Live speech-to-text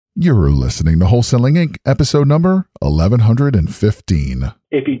You're listening to Wholesaling Inc., episode number 1115.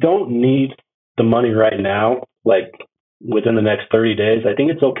 If you don't need the money right now, like within the next 30 days, I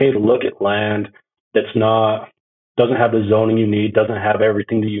think it's okay to look at land doesn't have the zoning you need, doesn't have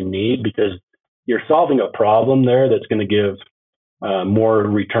everything that you need, because you're solving a problem there that's going to give more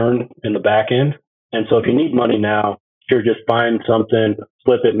return in the back end. And so if you need money now, sure, just find something,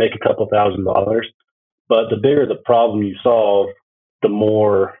 flip it, make a couple $1,000s. But the bigger the problem you solve, the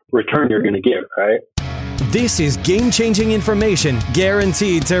more return you're going to get, right? This is game-changing information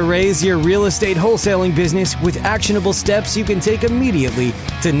guaranteed to raise your real estate wholesaling business with actionable steps you can take immediately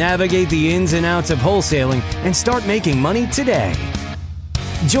to navigate the ins and outs of wholesaling and start making money today.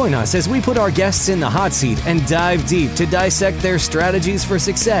 Join us as we put our guests in the hot seat and dive deep to dissect their strategies for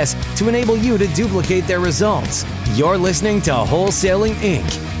success to enable you to duplicate their results. You're listening to Wholesaling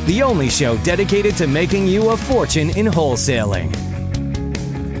Inc., the only show dedicated to making you a fortune in wholesaling.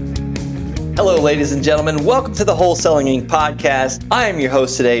 Hello, ladies and gentlemen. Welcome to the Wholesaling Inc. podcast. I am your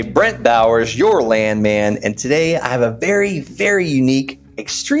host today, Brent Bowers, your landman. And today I have a very, very unique,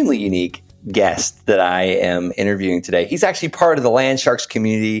 extremely unique guest that I am interviewing today. He's actually part of the Land Sharks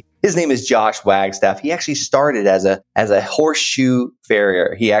community. His name is Josh Wagstaff. He actually started as a horseshoe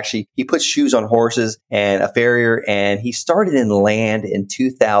farrier. He puts shoes on horses and a farrier, and he started in land in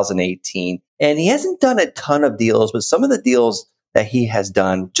 2018. And he hasn't done a ton of deals, but some of the deals that he has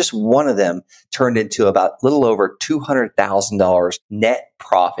done, just one of them turned into about a little over $200,000 net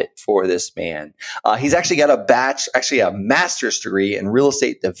profit for this man. He's actually got a master's degree in real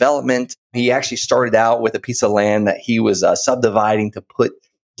estate development. He actually started out with a piece of land that he was subdividing to put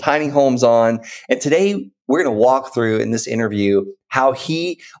tiny homes on. And today we're going to walk through in this interview how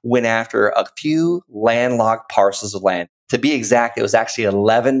he went after a few landlocked parcels of land. To be exact, it was actually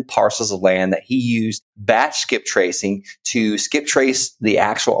 11 parcels of land that he used batch skip tracing to skip trace the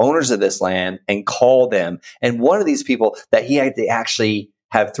actual owners of this land and call them. And one of these people that he had to actually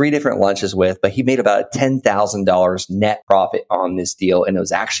have 3 different lunches with, but he made about a $10,000 net profit on this deal. And it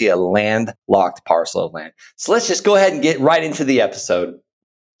was actually a landlocked parcel of land. So let's just go ahead and get right into the episode.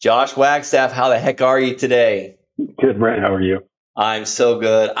 Josh Wagstaff, how the heck are you today? Good, Brent. How are you? I'm so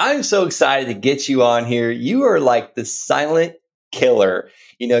good. I'm so excited to get you on here. You are like the silent killer.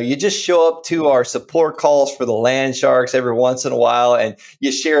 You know, you just show up to our support calls for the Land Sharks every once in a while and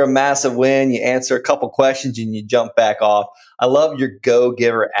you share a massive win. You answer a couple questions and you jump back off. I love your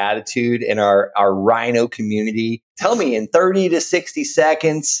go-giver attitude in our Rhino community. Tell me in 30 to 60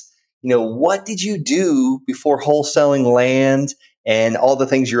 seconds, what did you do before wholesaling land and all the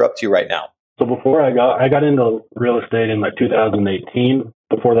things you're up to right now? So before I got into real estate in like 2018.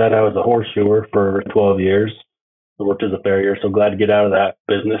 Before that, I was a horseshoer for 12 years. I worked as a farrier, so glad to get out of that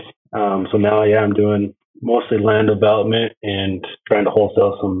business. So now, I'm doing mostly land development and trying to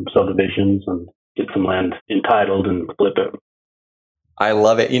wholesale some subdivisions and get some land entitled and flip it. I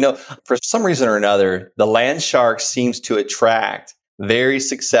love it. For some reason or another, the Land Sharks seems to attract very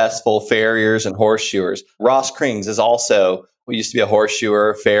successful farriers and horseshoers. Ross Krings is also used to be a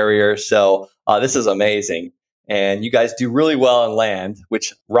horseshoer, farrier. So this is amazing. And you guys do really well on land,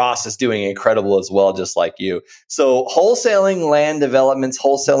 which Ross is doing incredible as well, just like you. So wholesaling land developments,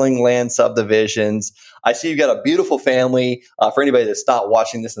 wholesaling land subdivisions. I see you've got a beautiful family. For anybody that stopped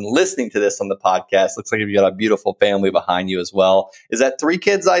watching this and listening to this on the podcast, looks like you've got a beautiful family behind you as well. Is that 3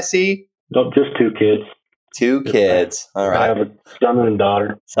 kids I see? No, just 2 kids. 2 kids. All right. I have a son and a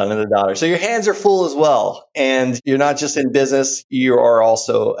daughter. Son and a daughter. So your hands are full as well. And you're not just in business, you are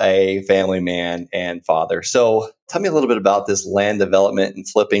also a family man and father. So tell me a little bit about this land development and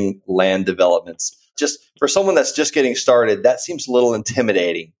flipping land developments. Just for someone that's just getting started, that seems a little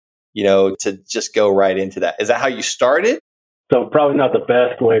intimidating, to just go right into that. Is that how you started? So probably not the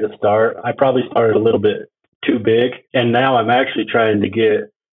best way to start. I probably started a little bit too big. And now I'm actually trying to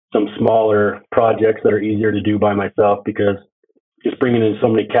get some smaller projects that are easier to do by myself, because just bringing in so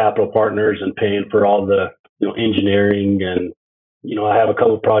many capital partners and paying for all the engineering and I have a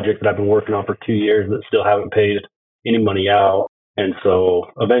couple of projects that I've been working on for 2 years that still haven't paid any money out, and so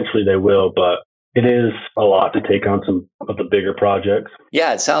eventually they will, but it is a lot to take on some of the bigger projects.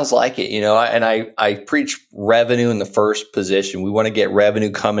 Yeah, it sounds like it, and I preach revenue in the first position. We want to get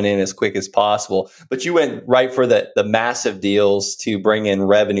revenue coming in as quick as possible, but you went right for the massive deals to bring in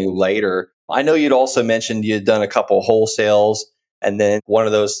revenue later. I know you'd also mentioned you had done a couple of wholesales, and then one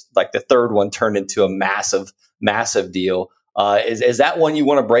of those, like the third one, turned into a massive deal. Is that one you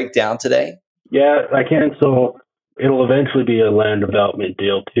want to break down today? Yeah, I can. So it'll eventually be a land development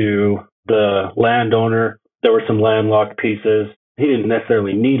deal too. The landowner, there were some landlocked pieces. He didn't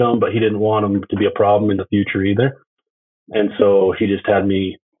necessarily need them, but he didn't want them to be a problem in the future either. And so he just had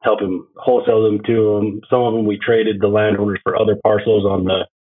me help him wholesale them to him. Some of them we traded the landowners for other parcels on the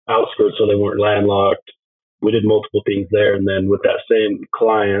outskirts so they weren't landlocked. We did multiple things there. And then with that same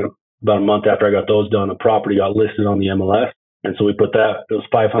client, about a month after I got those done, a property got listed on the MLS. And so we put that, it was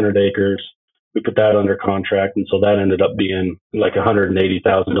 500 acres. We put that under contract. And so that ended up being like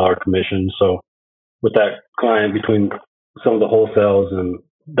 $180,000 commission. So with that client, between some of the wholesales and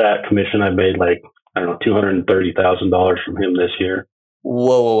that commission, I made like, I don't know, $230,000 from him this year.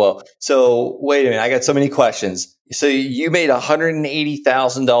 Whoa. So wait a minute. I got so many questions. So you made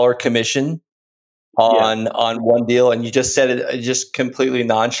 $180,000 commission on one deal, and you just said it just completely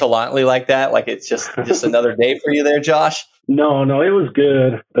nonchalantly like that? Like it's just another day for you there, Josh? No, it was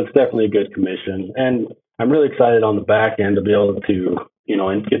good. That's definitely a good commission. And I'm really excited on the back end to be able to,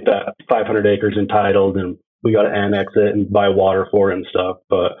 and get that 500 acres entitled, and we got to annex it and buy water for it and stuff.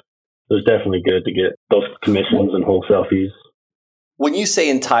 But it was definitely good to get those commissions and wholesale fees. When you say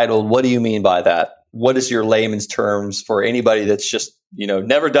entitled, what do you mean by that? What is your layman's terms for anybody that's just,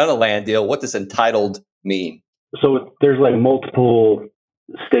 never done a land deal? What does entitled mean? So there's like multiple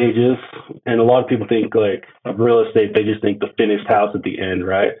stages, and a lot of people think like of real estate, they just think the finished house at the end,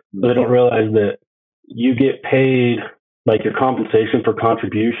 right? But they don't realize that you get paid, like your compensation for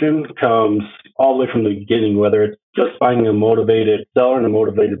contribution comes all the way from the beginning, whether it's just finding a motivated seller and a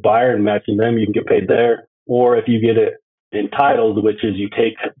motivated buyer and matching them, you can get paid there. Or if you get it entitled, which is you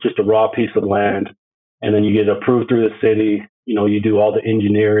take just a raw piece of land and then you get it approved through the city, you do all the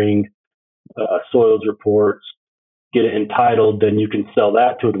engineering, soils reports, get it entitled, then you can sell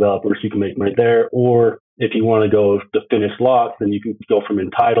that to a developer so you can make money there. Or if you want to go to finished lots, then you can go from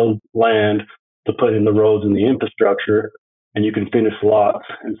entitled land to put in the roads and the infrastructure, and you can finish lots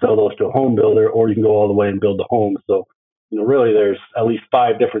and sell those to a home builder, or you can go all the way and build the home. So, really there's at least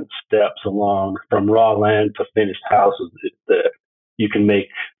 5 different steps along from raw land to finished houses that you can make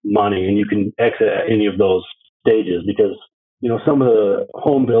money, and you can exit at any of those stages because, some of the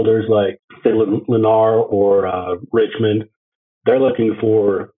home builders like say Lennar or Richmond, they're looking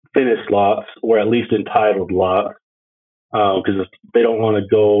for finished lots or at least entitled lots. Because they don't want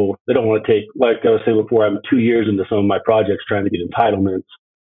to take, like I was saying before, I'm 2 years into some of my projects trying to get entitlements.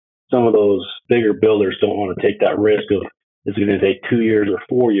 Some of those bigger builders don't want to take that risk of it's going to take 2 years or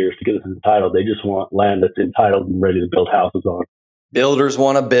 4 years to get this entitled. They just want land that's entitled and ready to build houses on. Builders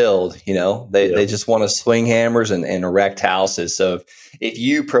want to build, they just want to swing hammers and erect houses. So if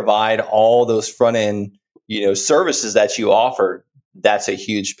you provide all those front end, services that you offer, that's a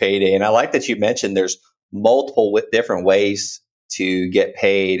huge payday. And I like that you mentioned there's multiple different ways to get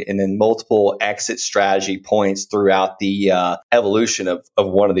paid and then multiple exit strategy points throughout the evolution of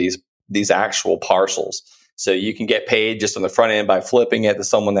one of these actual parcels. So you can get paid just on the front end by flipping it to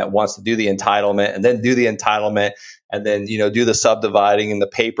someone that wants to do the entitlement and then do the entitlement and then, do the subdividing and the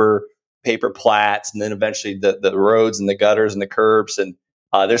paper plats and then eventually the roads and the gutters and the curbs. And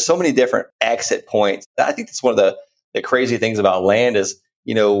there's so many different exit points. I think that's one of the crazy things about land is,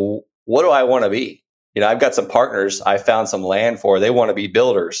 what do I want to be? I've got some partners I found some land for. They want to be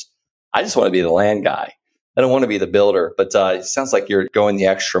builders. I just want to be the land guy. I don't want to be the builder, but it sounds like you're going the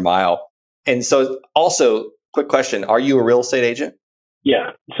extra mile. And so also, quick question, are you a real estate agent?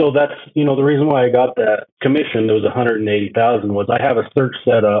 Yeah. So that's, the reason why I got that commission, it was $180,000, was I have a search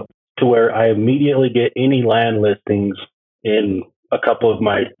set up to where I immediately get any land listings in a couple of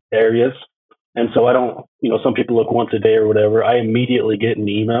my areas. And so I don't, some people look once a day or whatever. I immediately get an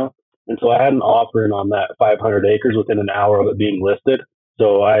email. And so I had an offering on that 500 acres within an hour of it being listed.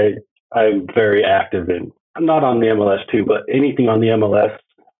 So I'm very active I'm not on the MLS too, but anything on the MLS,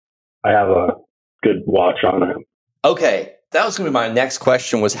 I have a good watch on it. Okay. That was going to be my next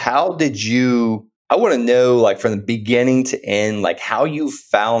question was I want to know like from the beginning to end, like how you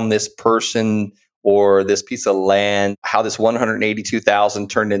found this person or this piece of land, how this 182,000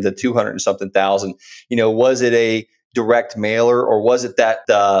 turned into 200 and something thousand. Was it a direct mailer or was it that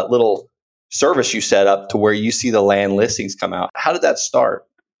little service you set up to where you see the land listings come out? How did that start?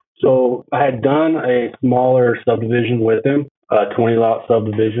 So I had done a smaller subdivision with him, a 20 lot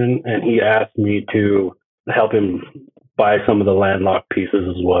subdivision, and he asked me to help him buy some of the landlocked pieces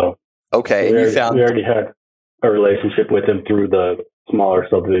as well. Okay. So we already had a relationship with him through the smaller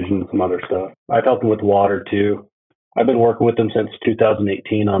subdivision and some other stuff. I've helped him with water too. I've been working with him since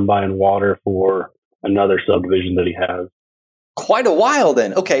 2018 on buying water for another subdivision that he has. Quite a while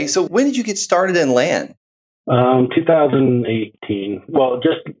then. Okay. So when did you get started in land? 2018. Well,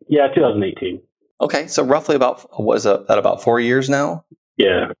 2018. Okay. So roughly about 4 years now?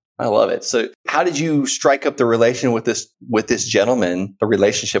 Yeah. I love it. So how did you strike up the relationship with this gentleman for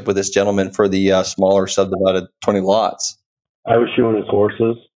the smaller subdivided 20 lots? I was showing his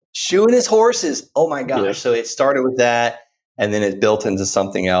horses. Shoeing his horses. Oh my gosh. Yeah. So it started with that and then it built into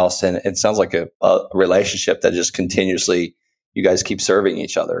something else. And it sounds like a relationship that just continuously, you guys keep serving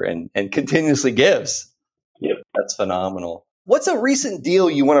each other and continuously gives. Yep. That's phenomenal. What's a recent deal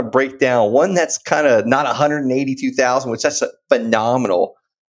you want to break down? One that's kind of not 182,000, which that's phenomenal.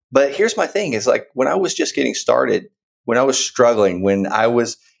 But here's my thing is like when I was just getting started, when I was struggling, when I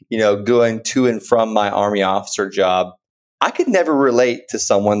was, going to and from my Army officer job, I could never relate to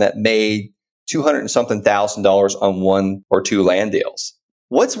someone that made $200 and something thousand on one or two land deals.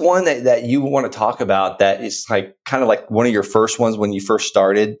 What's one that you want to talk about that is like kind of like one of your first ones when you first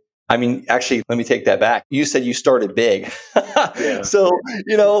started? I mean, actually, let me take that back. You said you started big. Yeah. So,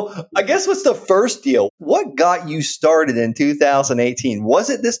 I guess what's the first deal? What got you started in 2018? Was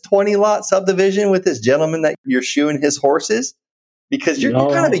it this 20-lot subdivision with this gentleman that you're shoeing his horses? Because you're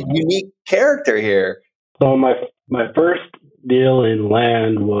kind of a unique character here. So my first deal in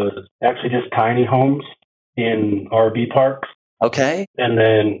land was actually just tiny homes in RV parks. Okay. And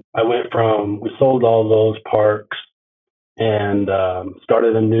then we sold all those parks and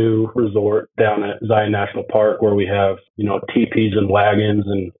started a new resort down at Zion National Park where we have, teepees and wagons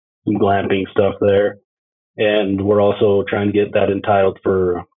and some glamping stuff there. And we're also trying to get that entitled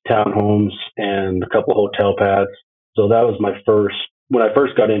for townhomes and a couple hotel pads. So that was when I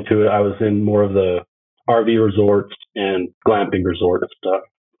first got into it, I was in more of the RV resorts and glamping resort and stuff.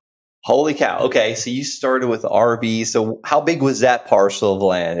 Holy cow. Okay. So you started with RV. So how big was that parcel of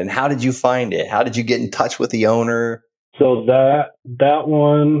land and how did you find it? How did you get in touch with the owner? So that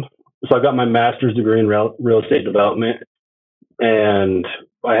one, so I got my master's degree in real estate development, and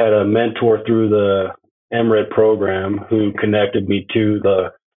I had a mentor through the MRED program who connected me to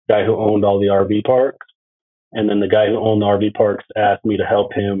the guy who owned all the RV parks. And then the guy who owned the RV parks asked me to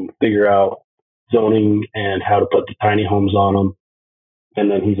help him figure out zoning and how to put the tiny homes on them. And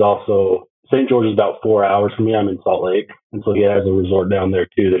then he's also, St. George is about 4 hours from me. I'm in Salt Lake. And so he has a resort down there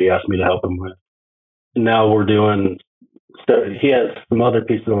too that he asked me to help him with. And now he has some other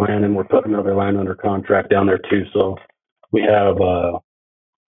pieces of land and we're putting another land under contract down there too. So we have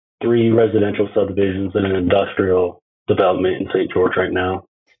 3 residential subdivisions and an industrial development in St. George right now.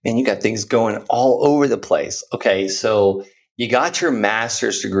 Man, you got things going all over the place. Okay, so you got your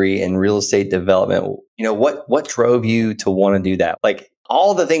master's degree in real estate development. What drove you to want to do that? Like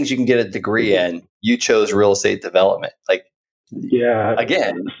all the things you can get a degree in, you chose real estate development. Like, yeah,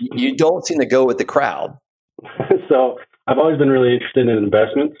 again, you don't seem to go with the crowd. So I've always been really interested in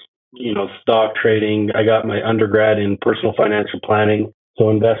investments, stock trading. I got my undergrad in personal financial planning.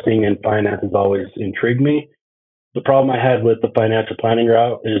 So investing in finance has always intrigued me. The problem I had with the financial planning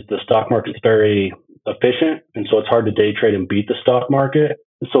route is the stock market's very efficient. And so it's hard to day trade and beat the stock market.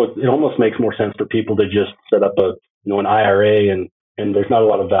 So it almost makes more sense for people to just set up an IRA and there's not a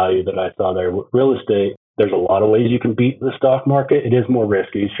lot of value that I saw there. With real estate, there's a lot of ways you can beat the stock market. It is more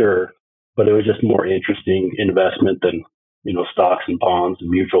risky, sure, but it was just more interesting investment than, stocks and bonds and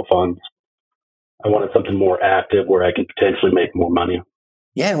mutual funds. I wanted something more active where I could potentially make more money.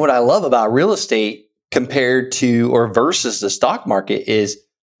 Yeah. And what I love about real estate compared to or versus the stock market is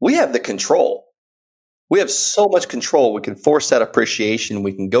we have the control. We have so much control. We can force that appreciation.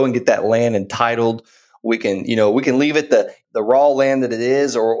 We can go and get that land entitled. We can leave it the raw land that it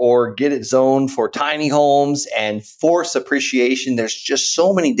is or get it zoned for tiny homes and force appreciation. There's just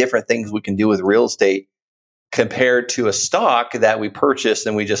so many different things we can do with real estate compared to a stock that we purchase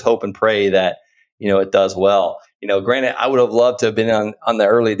and we just hope and pray that, it does well. Granted, I would have loved to have been on the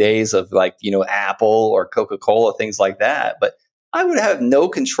early days of Apple or Coca-Cola, things like that, but I would have no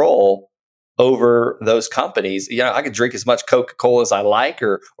control over those companies. I could drink as much Coca-Cola as I like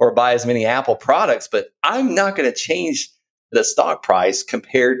or buy as many Apple products, but I'm not going to change the stock price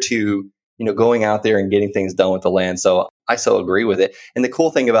compared to, going out there and getting things done with the land. So I so agree with it. And the cool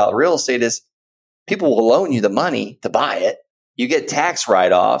thing about real estate is people will loan you the money to buy it. You get tax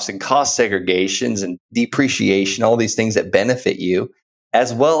write-offs and cost segregations and depreciation, all these things that benefit you,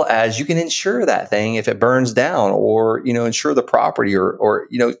 as well as you can insure that thing if it burns down or, insure the property or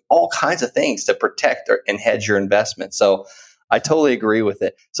all kinds of things to protect and hedge your investment. So I totally agree with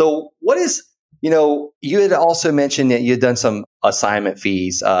it. So what is, you had also mentioned that you had done some assignment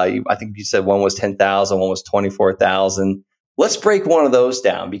fees. I think you said one was 10,000, one was 24,000. Let's break one of those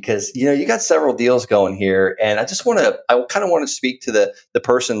down because, you got several deals going here. And I kind of want to speak to the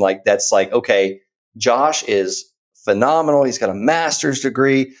person that's okay, Josh is phenomenal. He's got a master's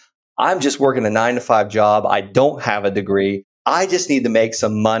degree. I'm just working a 9-to-5 job. I don't have a degree. I just need to make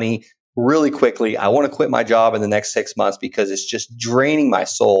some money really quickly. I want to quit my job in the next 6 months because it's just draining my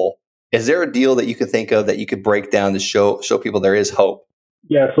soul. Is there a deal that you could think of that you could break down to show people there is hope?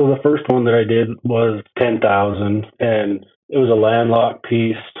 Yeah, so the first one that I did was 10,000, and it was a landlocked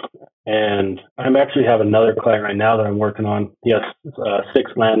piece. And I'm actually have another client right now that I'm working on. He has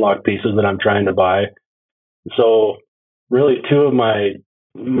 6 landlocked pieces that I'm trying to buy. So really, two of my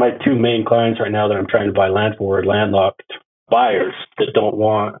two main clients right now that I'm trying to buy land for are landlocked buyers that don't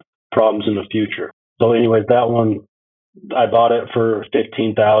want problems in the future. So, anyways, that one I bought it for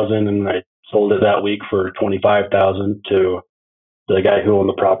 15,000, and I sold it that week for 25,000 to the guy who owned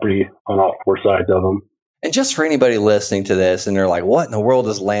the property on all 4 sides of them. And just for anybody listening to this and they're like, what in the world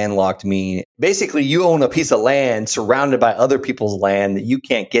does landlocked mean? Basically, you own a piece of land surrounded by other people's land that you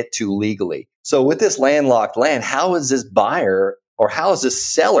can't get to legally. So with this landlocked land, how is this buyer or how is this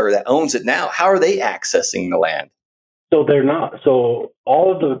seller that owns it now? How are they accessing the land? So they're not. So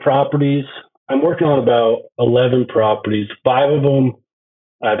all of the properties, I'm working on about 11 properties. 5 of them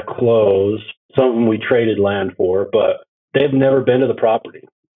I've closed. Some of them we traded land for, but they've never been to the property.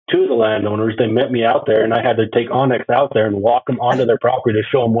 2 of the landowners, they met me out there, and I had to take Onyx out there and walk them onto their property to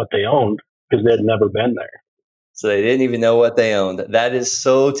show them what they owned because they had never been there. So they didn't even know what they owned. That is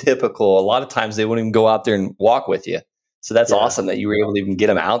so typical. A lot of times they wouldn't even go out there and walk with you. So that's awesome that you were able to even get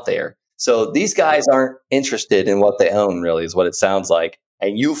them out there. So these guys aren't interested in what they own, really, is what it sounds like.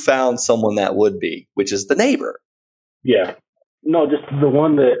 And you found someone that would be, which is the neighbor. Yeah. No, just the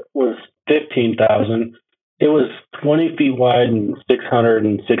one that was 15,000. It was 20 feet wide and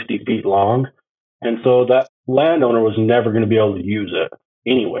 660 feet long. And so that landowner was never going to be able to use it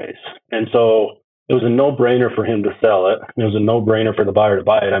anyways. And so it was a no-brainer for him to sell it. It was a no-brainer for the buyer to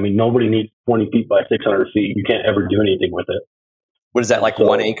buy it. I mean, nobody needs 20 feet by 600 feet. You can't ever do anything with it. What is that, like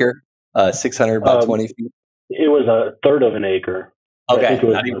 1 acre? 600 by 20 feet? It was a third of an acre. Okay. I think it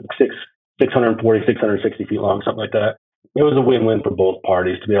was 640, 660 feet long, something like that. It was a win-win for both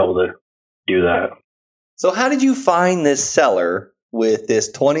parties to be able to do that. So how did you find this seller with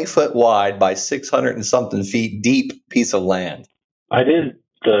this 20 foot wide by 600 and something feet deep piece of land? I did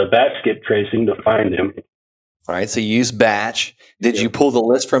the batch skip tracing to find him. All right. So you used Batch. Did you pull the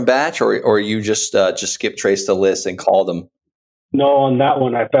list from Batch or you just skip traced the list and called them? No, on that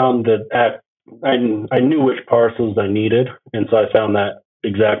one, I found that I knew which parcels I needed. And so I found that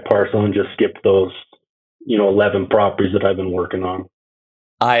exact parcel and just skipped those, 11 properties that I've been working on.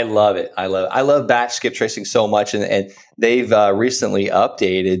 I love it. I love batch skip tracing so much. And they've recently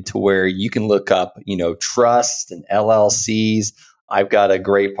updated to where you can look up, trusts and LLCs. I've got a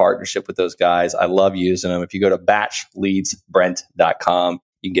great partnership with those guys. I love using them. If you go to batchleadsbrent.com,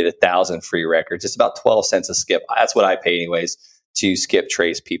 you can get 1,000 free records. It's about 12 cents a skip. That's what I pay anyways to skip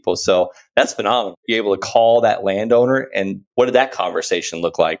trace people. So that's phenomenal. You're able to call that landowner. And what did that conversation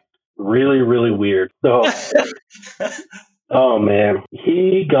look like? Really, really weird. So, oh man,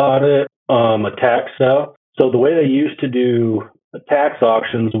 he got it a tax sale. So the way they used to do the tax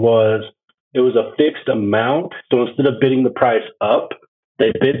auctions was it was a fixed amount. So instead of bidding the price up,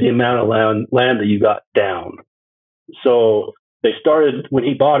 they bid the amount of land that you got down. So they started, when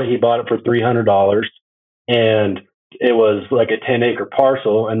he bought it for $300, and it was like a 10-acre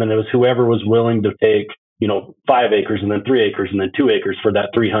parcel. And then it was whoever was willing to take 5 acres and then 3 acres and then 2 acres for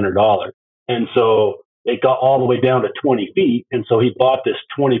that $300. And so it got all the way down to 20 feet. And so he bought this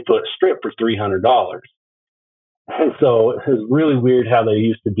 20-foot strip for $300. And so it was really weird how they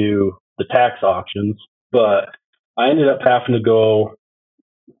used to do the tax auctions. But I ended up having to go,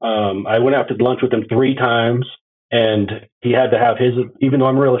 I went out to lunch with him 3 times, and he had to have even though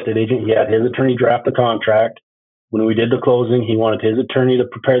I'm a real estate agent, he had his attorney draft the contract. When we did the closing, he wanted his attorney to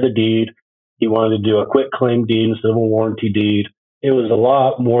prepare the deed. He wanted to do a quick claim deed and civil warranty deed. It was a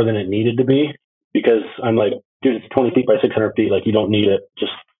lot more than it needed to be because I'm like, dude, it's 20 feet by 600 feet. Like, you don't need it.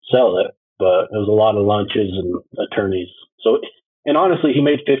 Just sell it. But it was a lot of lunches and attorneys. So, and honestly, he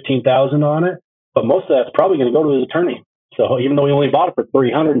made $15,000 on it, but most of that's probably going to go to his attorney. So even though he only bought it for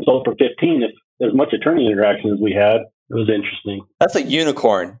 $300 and sold it for $15,000, if as much attorney interaction as we had, it was interesting. That's a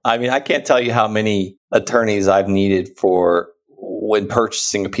unicorn. I mean, I can't tell you how many attorneys I've needed for when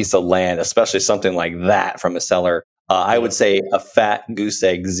purchasing a piece of land, especially something like that from a seller. I would say a fat goose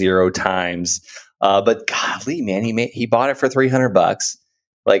egg 0 times. But golly, man, he bought it for $300.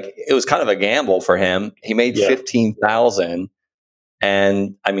 Like, it was kind of a gamble for him. He made $15,000,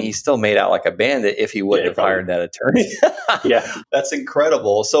 and I mean, he still made out like a bandit if he wouldn't have hired that attorney. That's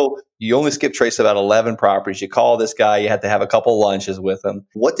incredible. So you only skip trace about 11 properties. You call this guy. You had to have a couple lunches with him.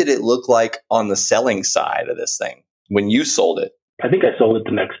 What did it look like on the selling side of this thing when you sold it? I think I sold it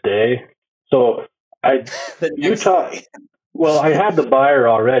the next day. So Utah. Well, I had the buyer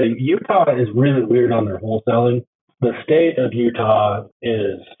already. Utah is really weird on their wholesaling. The state of Utah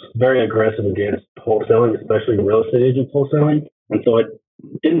is very aggressive against wholesaling, especially real estate agents wholesaling. And so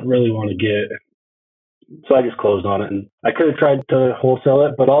didn't really want to get, so I just closed on it. And I could have tried to wholesale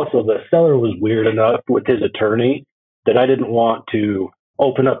it, but also the seller was weird enough with his attorney that I didn't want to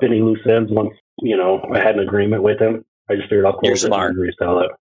open up any loose ends once, I had an agreement with him. I just figured I'll close it and resell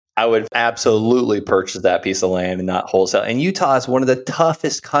it. I would absolutely purchase that piece of land and not wholesale. And Utah is one of the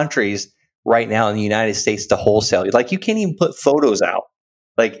toughest countries right now in the United States to wholesale. Like, you can't even put photos out.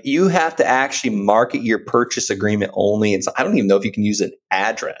 Like, you have to actually market your purchase agreement only. And so I don't even know if you can use an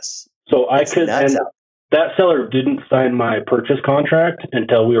address. So that seller didn't sign my purchase contract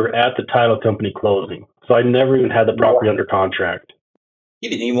until we were at the title company closing. So I never even had the property under contract. He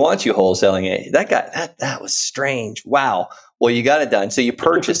didn't even want you wholesaling it. That was strange. Wow. Well, you got it done. So you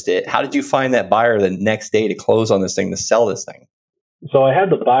purchased it. How did you find that buyer the next day to close on this thing, to sell this thing? So I had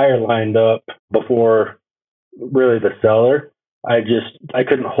the buyer lined up before really the seller. I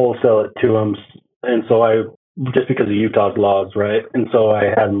couldn't wholesale it to him. And so just because of Utah's laws, right? And so I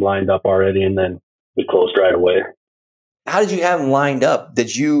had him lined up already, and then we closed right away. How did you have them lined up?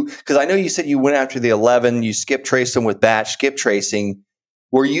 Because I know you said you went after the 11, you skip traced them with batch skip tracing.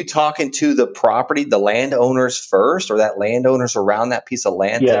 Were you talking to the property, the landowners first, or that landowners around that piece of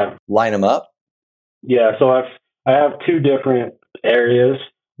land to line them up? Yeah, so I have two different areas.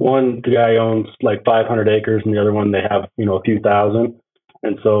 One, the guy owns like 500 acres, and the other one they have, a few thousand.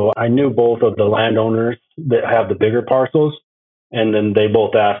 And so I knew both of the landowners that have the bigger parcels, and then they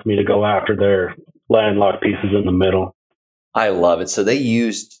both asked me to go after their landlocked pieces in the middle. I love it. So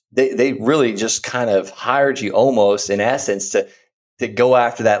they really just kind of hired you almost, in essence, to go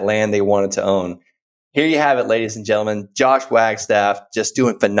after that land they wanted to own. Here you have it, ladies and gentlemen. Josh Wagstaff just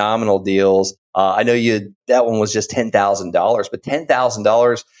doing phenomenal deals. I know that one was just $10,000, but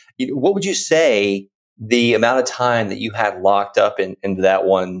 $10,000, what would you say the amount of time that you had locked up into that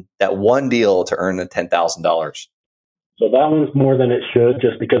one deal to earn the $10,000? So that one's more than it should,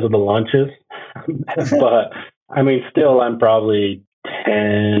 just because of the lunches. But I mean, still, I'm probably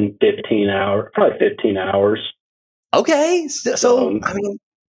 10, 15 hours, probably 15 hours. Okay. So, I mean,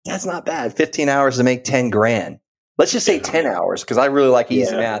 that's not bad. 15 hours to make 10 grand. Let's just say 10 hours, because I really like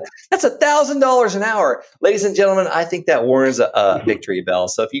easy math. That's $1,000 an hour. Ladies and gentlemen, I think that warrants a victory bell.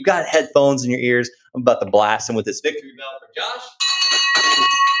 So if you've got headphones in your ears, I'm about to blast them with this victory bell for Josh.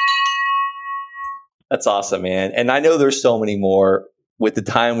 That's awesome, man. And I know there's so many more. With the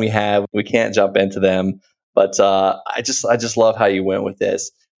time we have, we can't jump into them. But I just love how you went with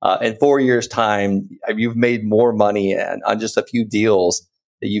this. In 4 years' time, you've made more money on just a few deals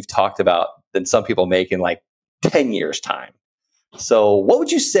that you've talked about than some people make in like 10 years' time. So what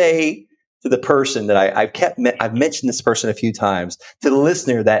would you say to the person that I've mentioned this person a few times, to the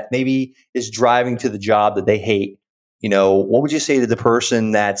listener that maybe is driving to the job that they hate? What would you say to the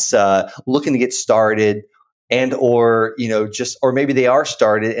person that's looking to get started, and or maybe they are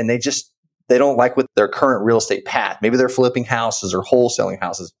started and they don't like what their current real estate path. Maybe they're flipping houses or wholesaling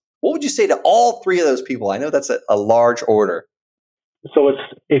houses. What would you say to all three of those people? I know that's a large order. So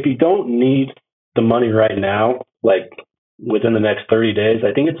if you don't need the money right now, like within the next 30 days,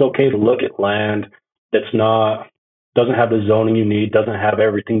 I think it's okay to look at land doesn't have the zoning you need, doesn't have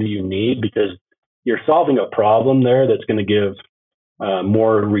everything that you need, because you're solving a problem there that's going to give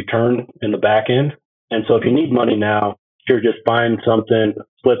more return in the back end. And so if you need money now, sure, just find something,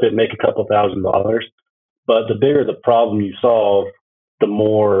 flip it, make a couple $1,000s. But the bigger the problem you solve, the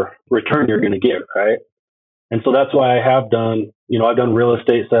more return you're going to get, right? And so that's why I've done real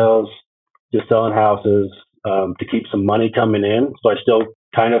estate sales, just selling houses to keep some money coming in. So I still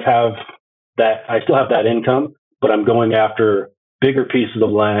kind of have that. I still have that income, but I'm going after bigger pieces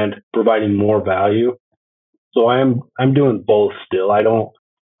of land, providing more value. So I'm doing both still. I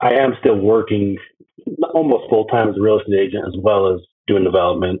am still working almost full time as a real estate agent, as well as doing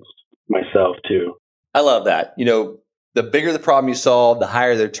developments myself too. I love that. The bigger the problem you solve, the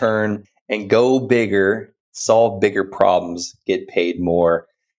higher the return, and go bigger, solve bigger problems, get paid more.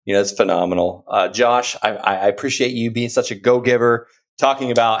 It's phenomenal. Josh, I appreciate you being such a go-giver,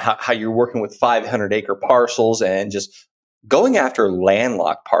 talking about how you're working with 500-acre parcels and just going after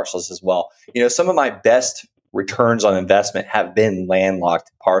landlocked parcels as well. Some of my best returns on investment have been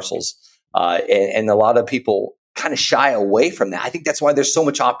landlocked parcels. And a lot of people kind of shy away from that. I think that's why there's so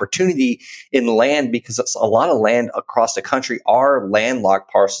much opportunity in land, because a lot of land across the country are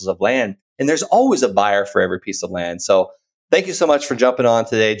landlocked parcels of land. And there's always a buyer for every piece of land. So thank you so much for jumping on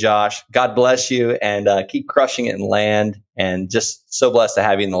today, Josh. God bless you, and keep crushing it in land. And just so blessed to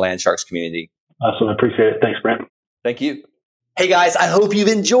have you in the Land Sharks community. Awesome. I appreciate it. Thanks, Brent. Thank you. Hey guys, I hope you've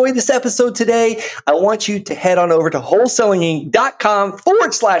enjoyed this episode today. I want you to head on over to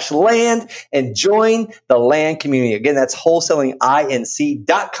wholesalinginc.com/land and join the land community. Again, that's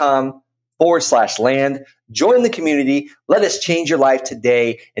wholesalinginc.com/land. Join the community. Let us change your life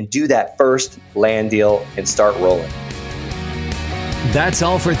today and do that first land deal and start rolling. That's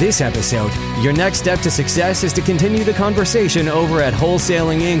all for this episode. Your next step to success is to continue the conversation over at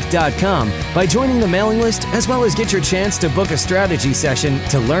wholesalinginc.com by joining the mailing list, as well as get your chance to book a strategy session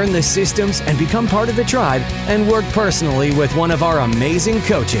to learn the systems and become part of the tribe and work personally with one of our amazing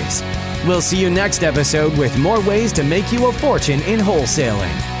coaches. We'll see you next episode with more ways to make you a fortune in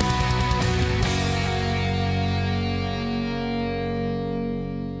wholesaling.